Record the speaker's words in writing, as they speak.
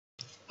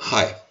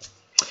Hi,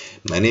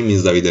 my name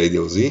is Davide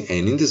Ridiosi,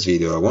 and in this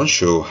video I want to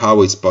show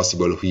how it's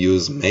possible to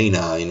use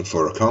May9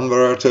 for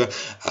convert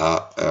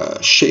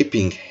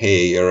shaping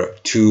hair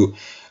to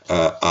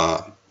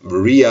a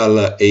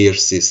real hair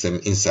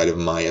system inside of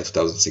Maya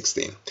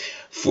 2016.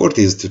 For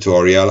this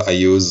tutorial I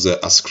use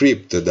a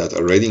script that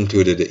already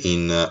included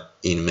in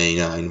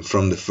May9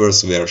 from the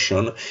first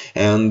version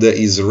and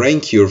is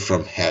Rancure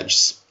from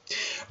Hedges.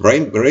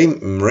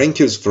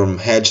 Rancures from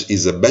Hedge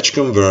is a batch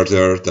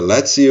converter that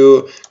lets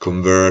you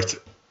convert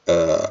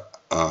a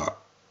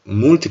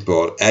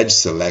multiple edge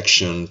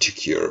selection to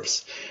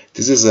curves.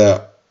 This is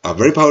a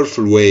very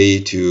powerful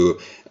way to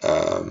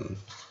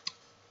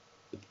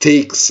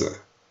takes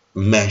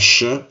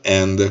mesh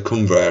and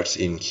convert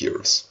in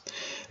curves.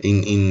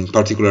 In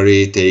particular,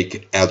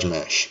 take edge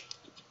mesh.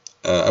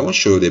 I want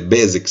to show the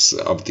basics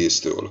of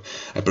this tool.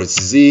 I press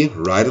Z,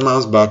 right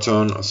mouse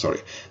button,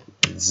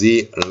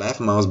 Z, left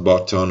mouse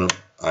button.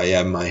 I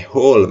have my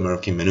whole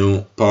working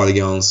menu,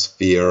 polygon,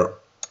 sphere,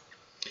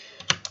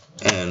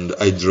 and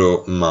I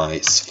draw my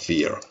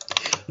sphere.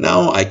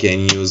 Now I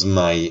can use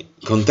my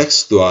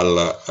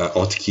contextual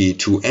hotkey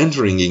to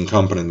entering in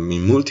component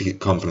in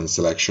multi-component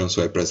selection.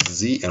 So I press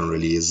Z and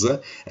release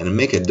and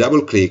make a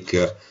double click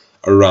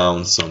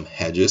around some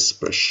edges.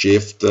 Press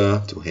Shift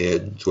to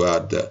add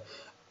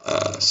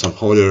some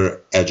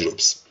other edge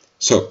loops.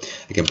 So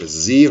I can press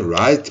Z,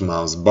 right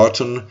mouse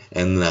button,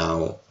 and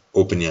now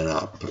opening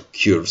up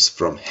Curves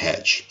from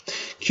Hedge.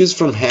 Curves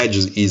from Hedge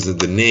is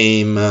the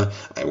name I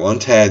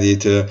want to add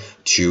it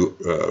to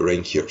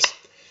Rancures.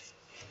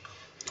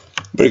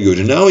 Very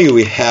good. Now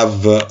we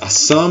have a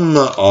sum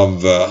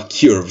of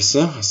curves,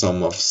 a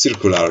sum of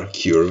circular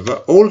curve.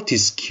 All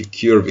this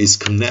curve is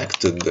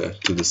connected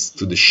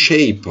to the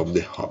shape of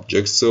the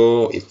object.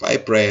 So if I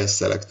press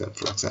select,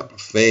 for example,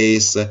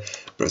 face,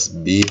 press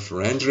B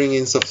for entering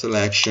in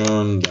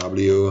sub-selection,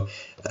 W,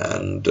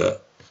 and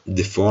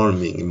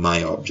deforming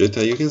my object,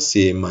 you can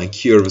see my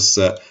curves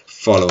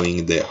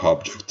following the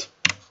object.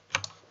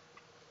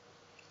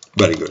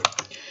 Very good.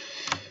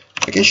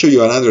 I can show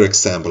you another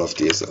example of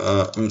this.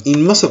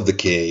 In most of the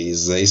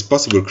case, it's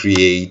possible to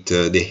create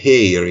the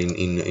hair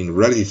in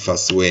relatively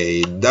fast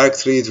way,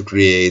 directly to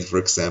create, for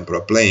example,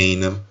 a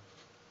plane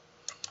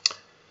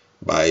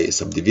by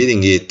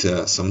subdividing it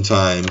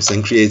sometimes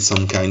and create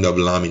some kind of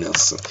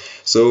laminas.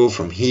 So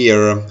from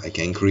here I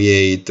can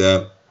create,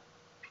 I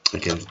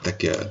can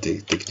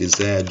take this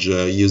edge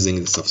using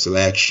the soft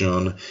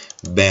selection,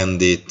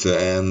 bend it,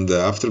 and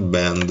after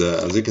bend,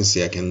 as you can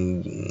see, I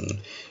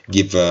can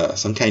give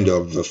some kind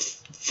of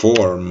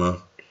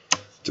form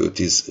to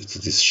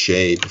this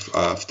shape.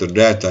 After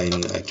that, I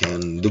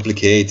can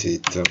duplicate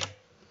it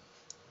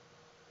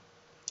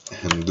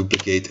and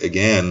duplicate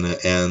again,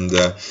 and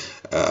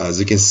as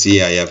you can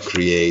see, I have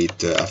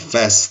created a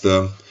fast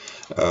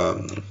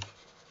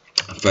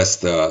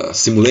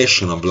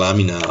simulation of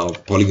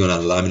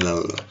polygonal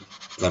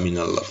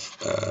laminal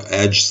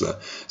edges,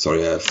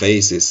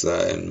 faces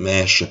and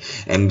mesh.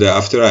 And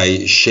after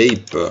I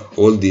shape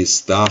all this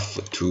stuff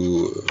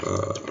to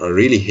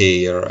really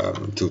hair,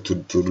 to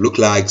look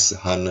like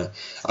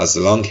as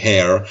long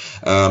hair,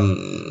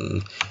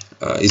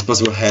 it's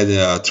possible to add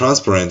a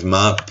transparent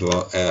map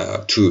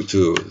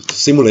to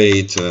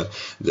simulate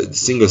the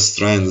single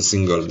strand, the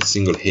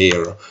single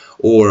hair,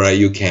 or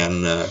you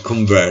can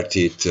convert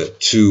it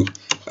to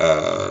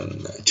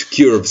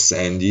curves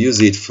and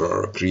use it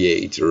for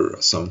create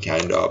some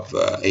kind of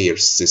hair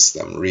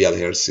system, real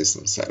hair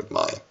system inside of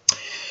Maya.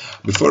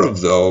 Before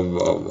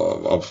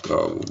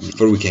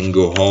we can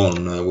go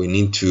on, we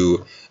need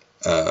to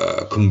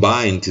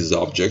combine these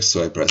objects.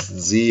 So I press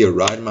Z,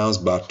 right mouse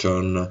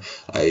button,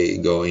 I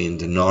go in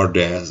the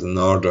Nord-Est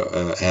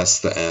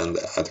and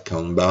add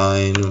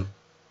combine.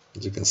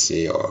 As you can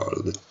see,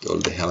 all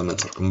the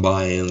elements are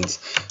combined.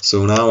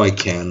 So now I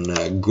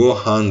can go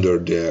under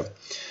the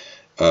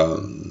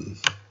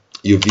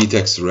UV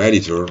texture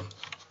editor.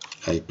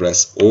 I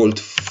press Alt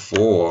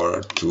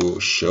 4 to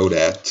show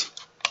that.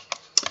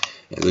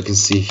 As you can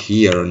see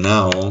here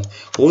now,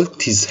 all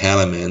these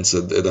elements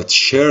that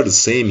share the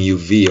same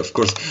UV, of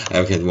course,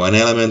 I've had one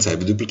element,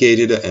 I've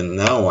duplicated, and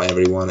now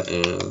everyone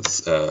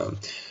is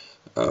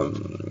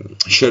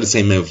share the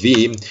same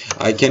UV.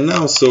 I can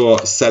now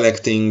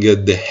selecting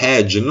the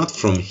edge, not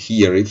from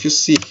here. If you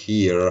see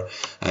here,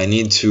 I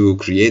need to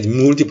create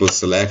multiple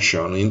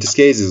selection. In this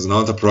case, it's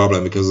not a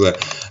problem because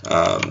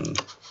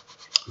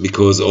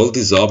all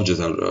these objects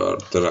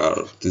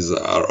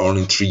are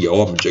only 3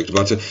 objects.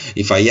 But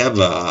if I have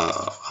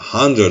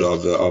 100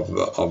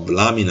 of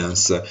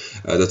laminas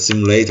that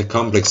simulate a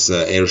complex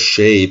hair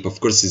shape, of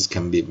course this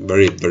can be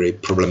very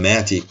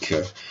problematic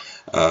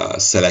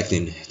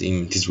selecting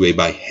in this way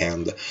by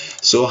hand.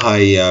 So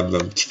I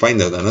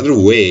find out another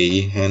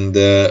way, and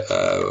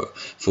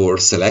for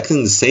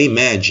selecting the same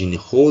edge in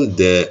all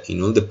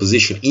the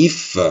position,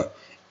 if the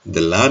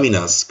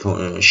laminas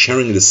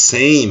sharing the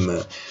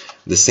same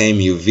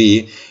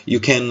UV, you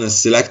can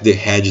select the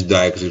edge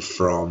directly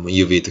from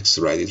UV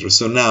texture editor.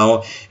 So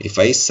now if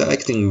I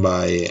selecting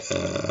by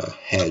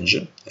edge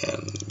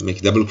and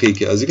make double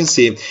click, as you can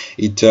see,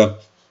 it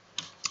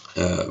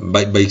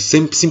by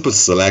simple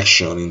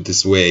selection in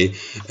this way,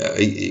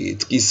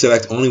 it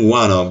select only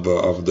one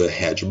of the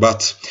hedge.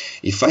 But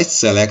if I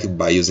select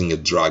by using a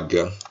drag,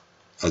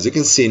 as you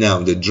can see now,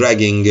 the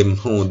dragging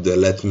mode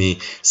let me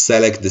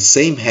select the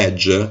same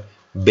hedge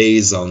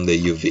based on the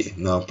UV.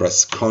 Now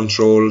press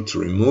Ctrl to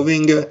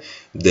removing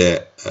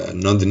the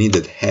not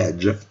needed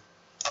hedge,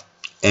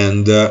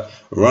 and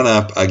run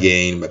up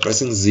again by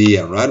pressing Z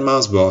and right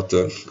mouse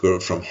button,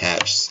 curve from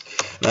hedges.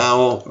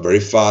 Now, very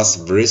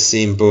fast, very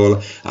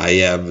simple, I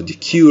have the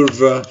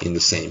curve in the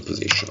same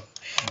position.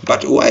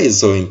 But why is it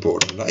so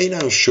important? I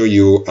now show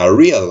you a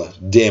real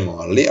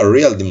demo, a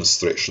real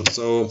demonstration.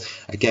 So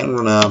I can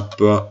run up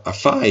a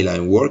file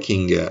I'm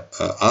working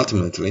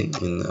ultimately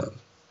in.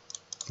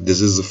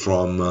 This is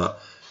from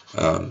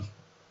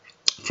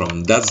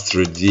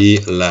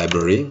Daz3D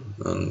library,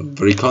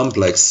 very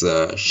complex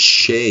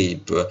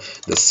shape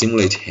that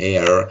simulate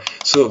hair.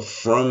 So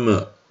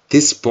from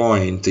this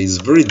point it's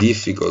very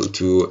difficult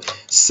to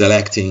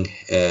selecting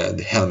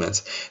the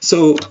helmets.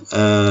 So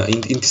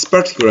in this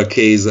particular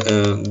case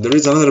there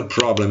is another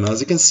problem.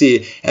 As you can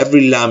see,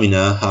 every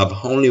lamina have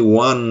only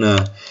one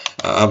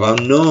have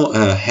no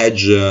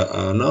hedge,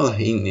 no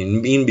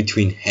in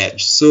between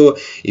hedge. So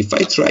if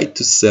I try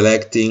to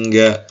selecting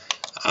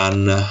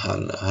an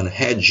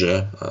edge,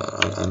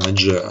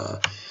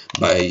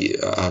 by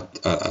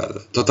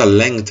total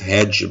length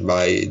hedge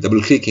by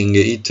double clicking,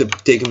 it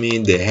take me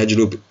the hedge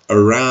loop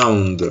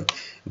around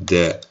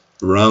the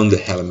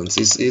elements.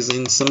 This is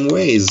in some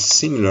ways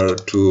similar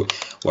to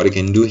what I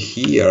can do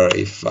here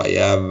if I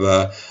have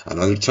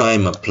another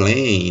time a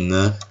plane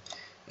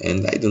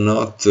and I do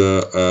not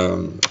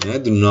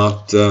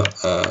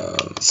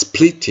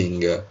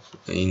splitting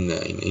in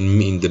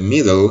the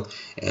middle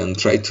and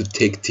try to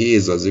take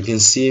this. As you can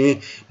see,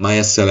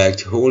 I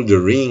select all the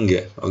ring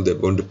on the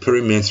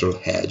perimeter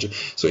edge.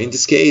 So in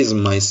this case,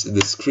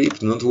 the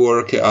script not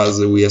work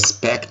as we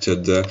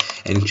expected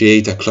and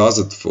create a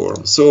closed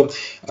form. So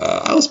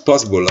how is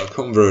possible to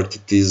convert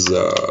this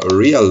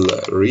real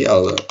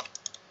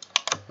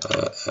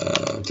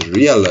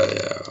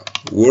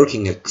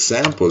working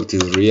example,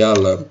 this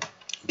real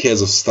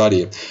case of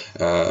study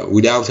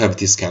without having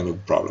this kind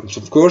of problems?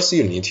 Of course,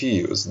 you need to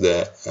use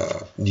the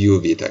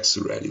UV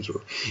texture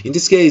editor. In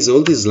this case,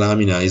 all this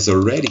lamina is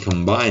already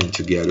combined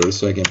together,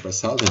 so I can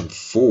press Alt and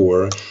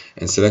 4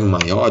 and select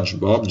my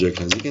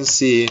object. As you can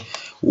see,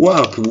 who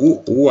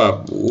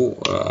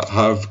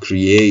have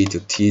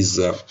created this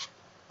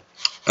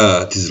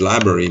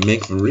library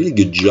make a really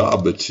good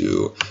job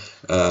to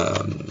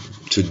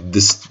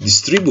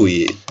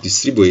distribute the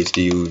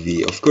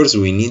UV. Of course,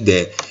 we need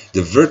the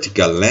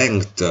vertical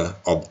length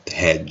of the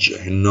edge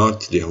and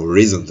not the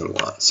horizontal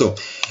one. So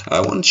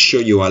I want to show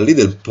you a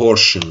little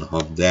portion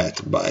of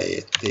that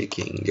by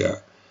taking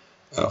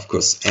of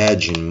course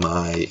edge in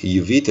my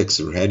UV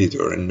texture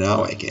editor, and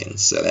now I can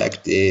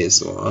select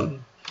this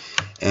one,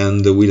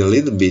 and with a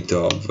little bit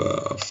of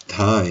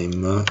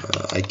time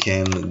I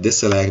can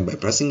deselect by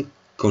pressing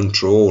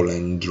Control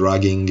and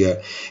dragging.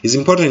 It's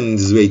important in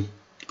this way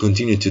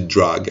continue to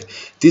drag.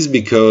 This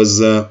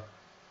because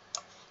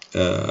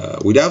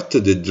without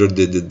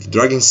the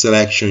dragging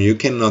selection you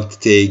cannot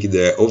take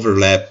the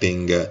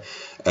overlapping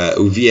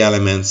UV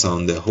elements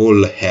on the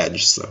whole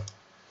edge. So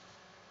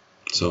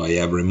I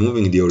am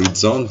removing the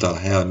horizontal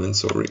element,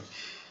 sorry.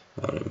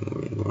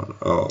 Removing one.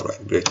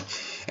 Alright, great.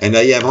 And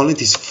I have only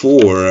these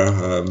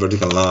 4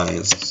 vertical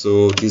lines.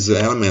 So these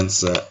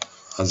elements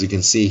as you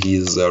can see,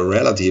 is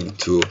relative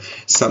to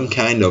some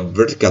kind of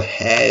vertical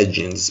edge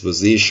in this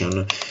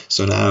position.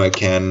 So now I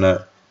can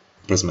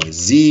press my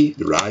Z,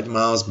 the right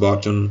mouse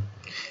button,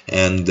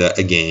 and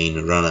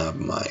again run up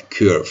my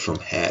curve from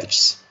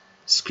edge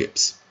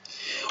scripts.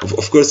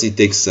 Of course, it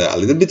takes a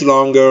little bit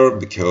longer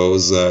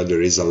because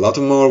there is a lot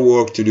more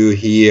work to do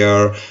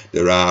here.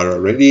 There are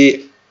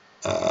already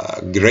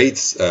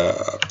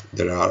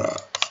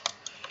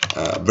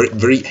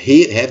very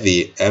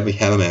heavy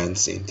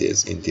elements in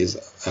this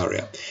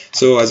area.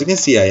 So as you can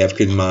see, I have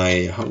created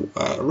my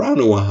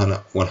around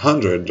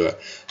 100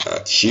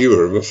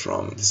 curve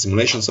from the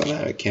simulation. So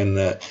now I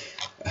can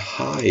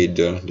hide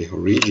the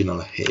original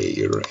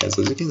hair. As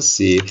you can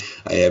see,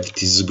 I have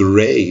this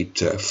great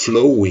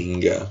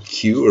flowing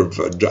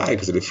curve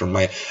directly from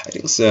my. I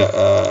think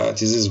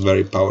this is a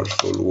very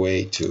powerful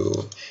way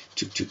to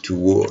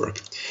work.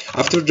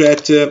 After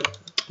that.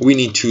 We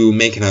need to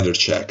make another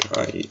check.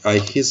 I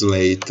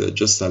isolate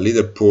just a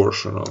little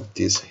portion of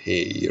this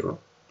hair.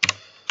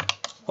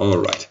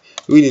 Alright,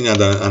 we need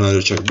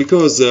another check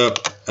because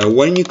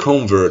when you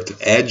convert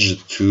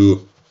edge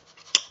to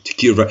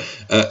curve,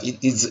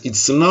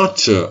 it's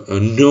not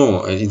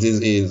no. It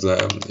is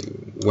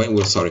when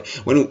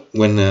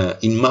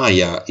in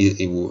Maya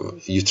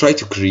you try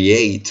to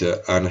create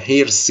an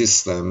hair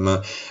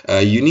system,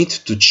 you need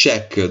to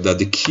check that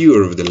the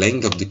curve, the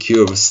length of the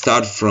curve,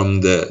 start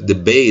from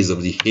the base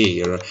of the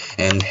hair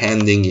and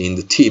ending in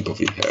the tip of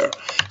the hair.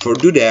 For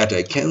do that,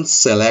 I can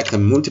select a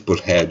multiple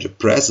edge,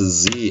 press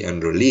Z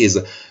and release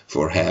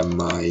for have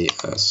my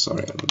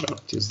sorry,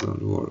 this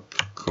don't work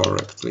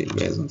correctly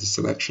based on the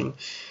selection.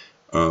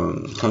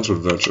 control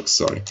vertex,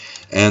 sorry.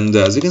 And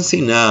as you can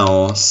see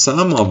now,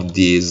 some of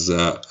these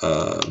there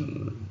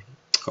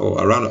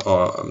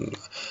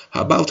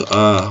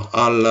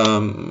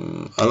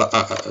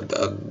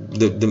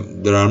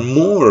are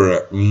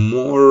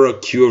more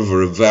curve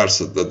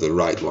reversed than the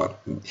right one.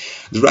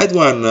 The right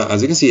one,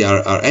 as you can see,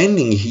 are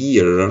ending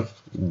here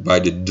by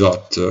the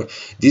dot.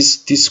 This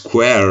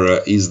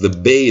T-square is the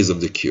base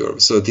of the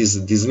curve, so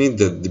this means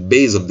the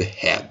base of the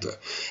head,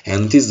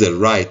 and it is the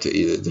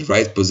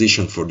right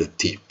position for the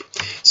tip.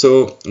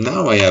 So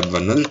now I have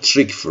another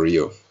trick for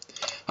you.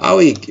 How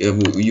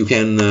you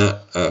can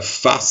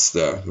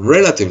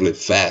relatively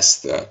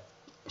fast,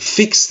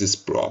 fix this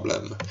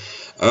problem.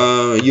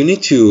 You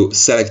need to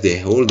select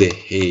all the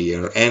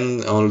hair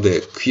and all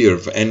the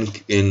curve and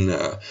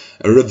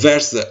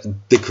reverse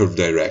the curve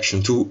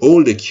direction to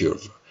all the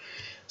curve.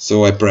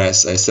 So I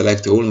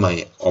select all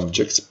my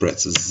objects,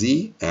 press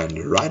Z and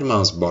right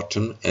mouse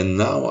button, and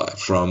now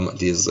from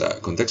this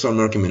contextual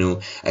marquee menu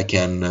I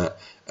can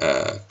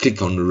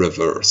click on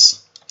reverse.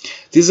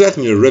 This lets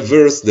me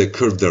reverse the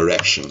curve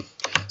direction.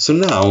 So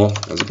now,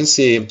 as you can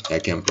see, I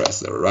can press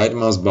the right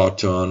mouse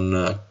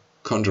button,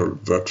 control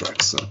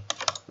vertex.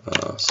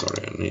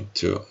 Sorry, I need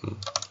to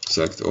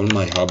select all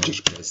my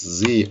objects, press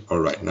Z.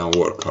 Alright, now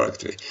work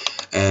correctly.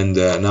 And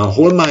now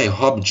all my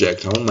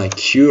object, all my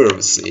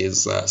curves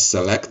is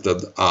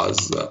selected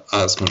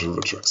as control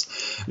vertex.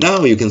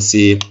 Now you can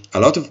see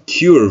a lot of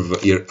curve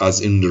here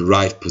as in the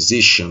right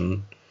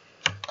position.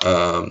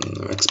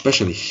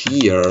 Especially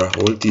here,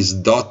 all these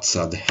dots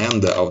at the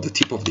end of the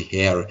tip of the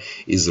hair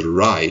is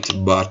right,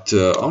 but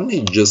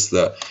only just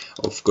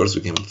of course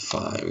we can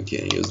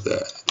use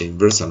the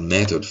inversal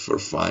method for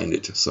find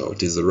it. So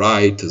it is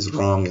right, it is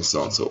wrong, and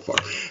so on and so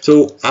forth.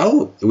 So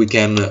how we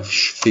can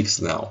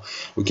fix now?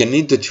 We can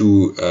need to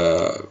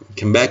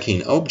come back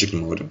in object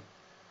mode.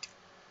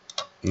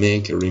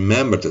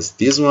 Remember that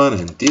this one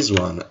and this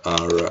one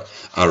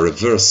are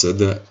reversed,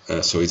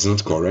 so it's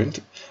not correct.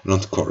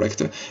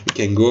 We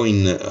can go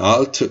in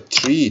Alt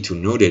 3 to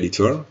node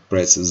editor,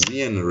 press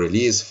Z and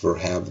release for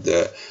have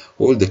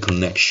all the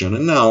connection.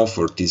 And now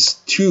for these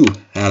two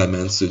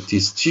elements,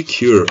 these two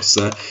curves,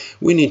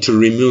 we need to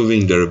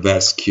removing the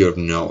reverse curve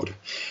node.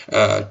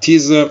 It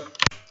is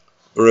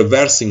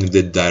reversing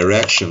the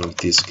direction of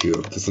this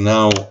curve. So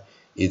now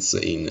it's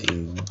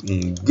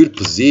in good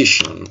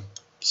position.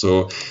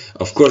 So,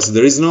 of course,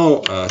 there is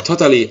no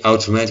totally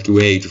automatic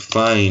way to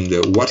find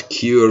what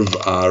curve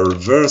are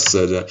reversed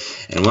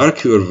and what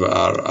curve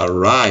are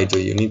right.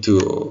 You need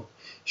to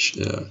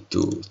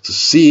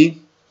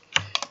see,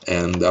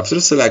 and after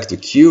select the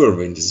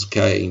curve, in this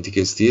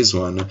case this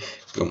one,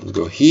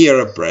 go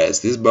here,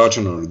 press this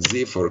button or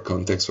Z for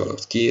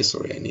contextual key.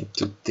 Sorry, I need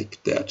to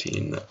take that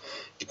in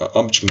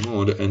object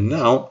mode, and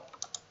now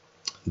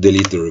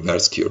delete the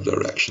reverse curve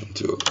direction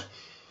too.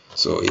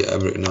 So yeah,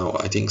 now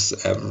I think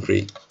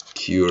every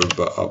curve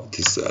of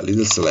this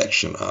little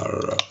selection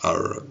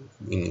are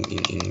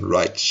in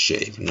right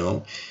shape.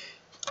 No,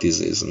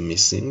 this is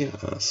missing,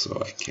 so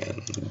I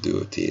can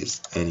do this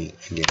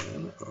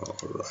again. All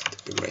right,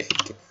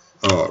 great.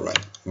 All right,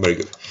 very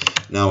good.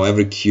 Now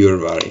every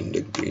curve are in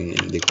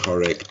the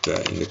correct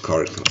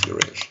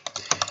configuration.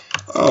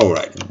 All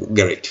right,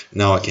 great.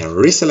 Now I can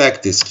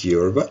reselect this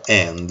curve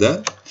and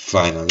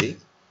finally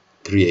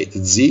create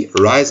Z,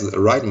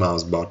 right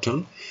mouse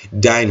button,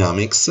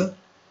 dynamics,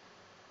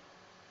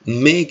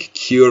 make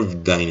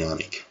curve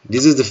dynamic.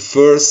 This is the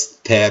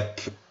first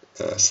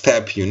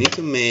step you need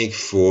to make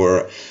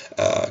for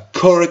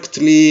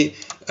correctly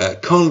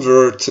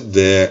convert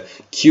the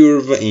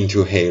curve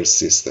into hair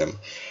system.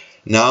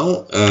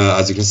 Now,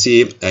 as you can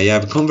see, I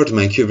have converted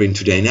my curve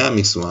into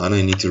dynamics one.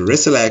 I need to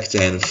reselect,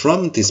 and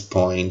from this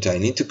point I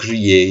need to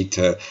create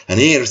an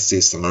hair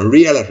system, a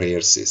real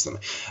hair system.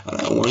 And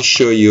I want to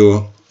show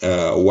you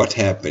what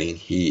happening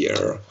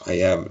here. I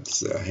have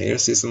this hair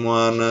system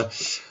one,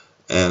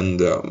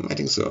 and I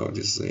think so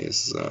this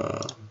is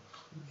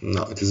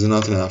no, it is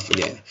not enough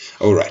again.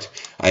 All right,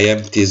 I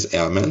have these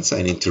elements.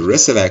 I need to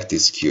reselect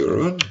this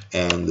curve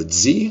and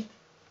Z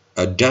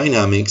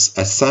dynamics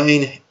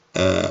assign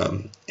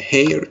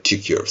hair to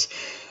curves.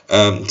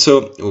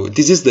 So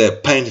this is the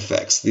paint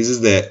effects. This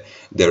is the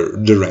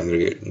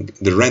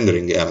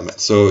rendering element.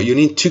 So you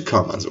need two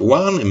commands.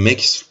 One,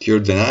 make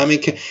curve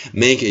dynamic,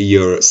 make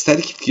your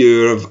static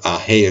curve a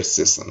hair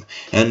system,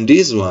 and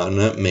this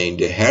one make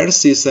the hair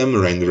system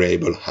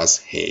renderable as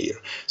hair.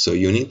 So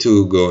you need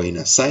to go in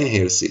assign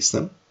hair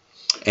system,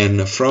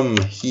 and from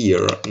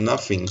here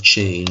nothing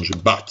change.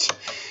 But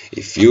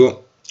if you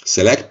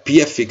select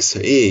PFX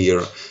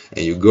hair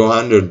and you go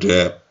under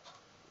the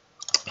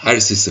hair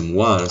system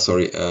 1,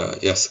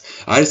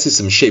 hair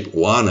system shape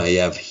 1, I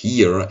have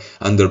here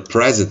under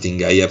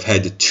presetting, I have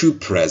had two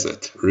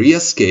preset, real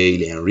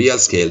scale and real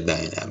scale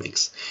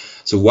dynamics.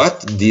 So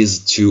what these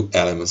two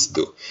elements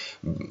do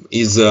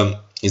is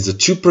the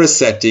two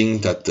presetting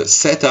that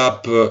set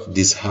up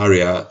this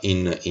area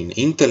in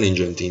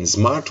intelligent, in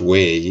smart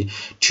way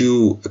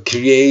to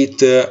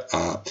create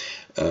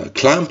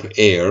clamp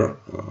hair,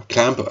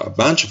 a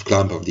bunch of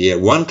clamp of the hair,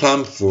 one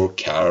clamp for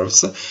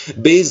curves,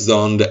 based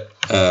on the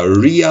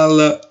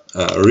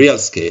real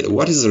scale.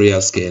 What is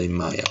real scale in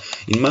Maya?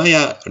 In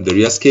Maya, the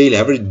real scale,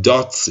 every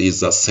dot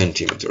is a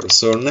centimeter.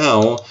 So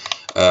now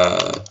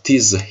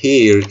this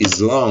hair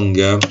is long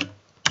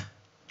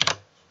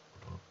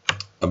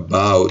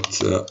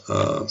about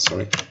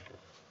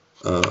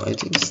I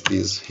think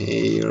this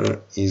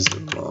hair is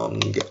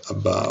long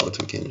about,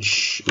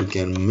 we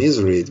can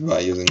measure it by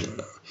using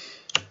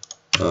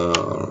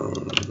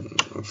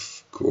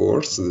of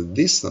course the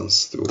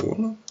distance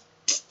tool,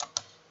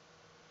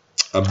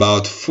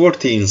 about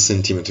 14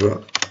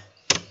 centimeter.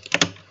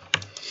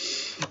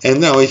 And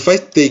now if I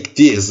take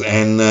this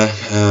and the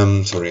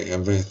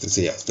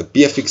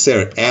PFX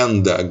hair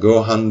and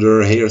go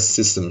under hair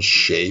system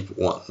shape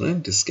 1,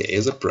 in this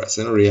case I press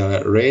in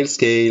real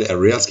scale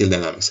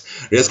dynamics.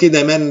 Real scale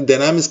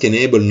dynamics can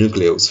enable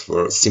nucleus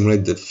for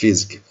simulate the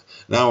physics.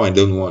 Now I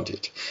don't want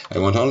it. I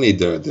want only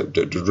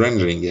the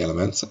rendering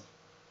elements.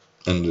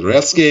 And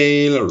real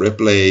scale,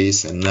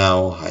 replace, and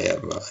now I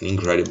have an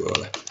incredible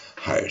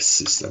hair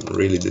system.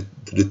 Really, the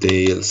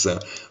details,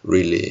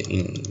 really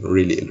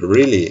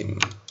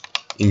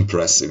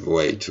impressive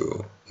way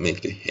to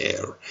make the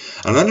hair.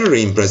 Another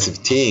impressive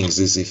thing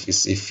is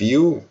if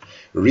you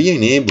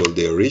re-enable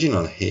the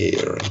original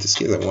hair. In this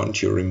case, I want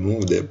to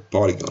remove the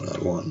polygon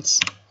at once.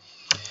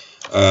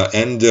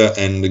 And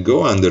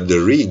go under the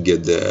rig,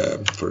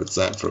 for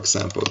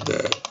example,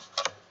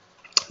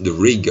 the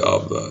rig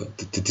of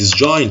this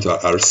joint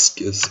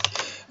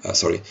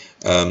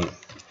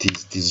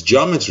this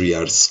geometry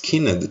are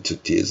skinned to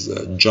this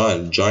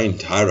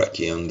joint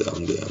hierarchy on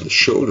the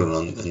shoulder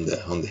and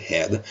on the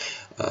head,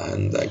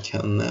 and I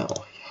can now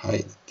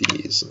hide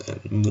these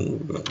and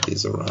move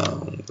this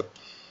around.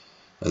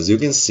 As you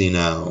can see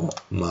now,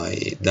 my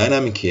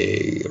dynamic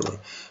hair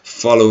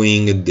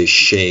following the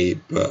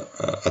shape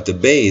at the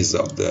base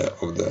of the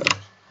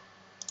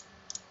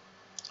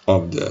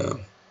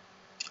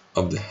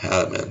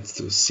element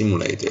to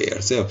simulate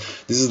hair. So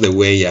this is the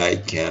way I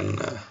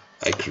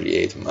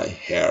create my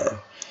hair,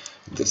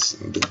 the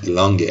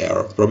long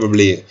hair.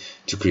 Probably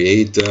to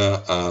create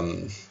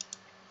a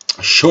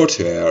short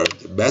hair,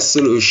 the best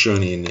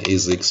solution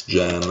is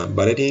XGen,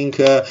 but I think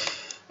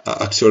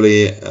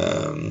actually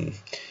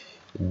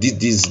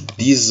this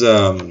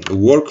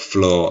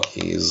workflow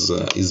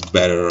is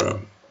better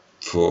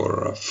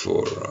for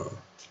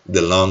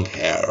the long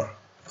hair.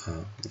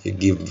 It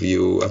gives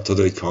you a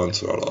total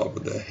control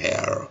of the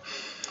hair.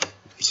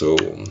 So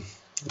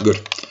good.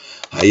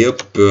 I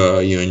hope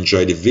you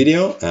enjoyed the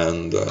video,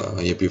 and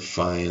I hope you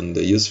find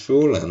it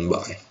useful, and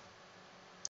bye.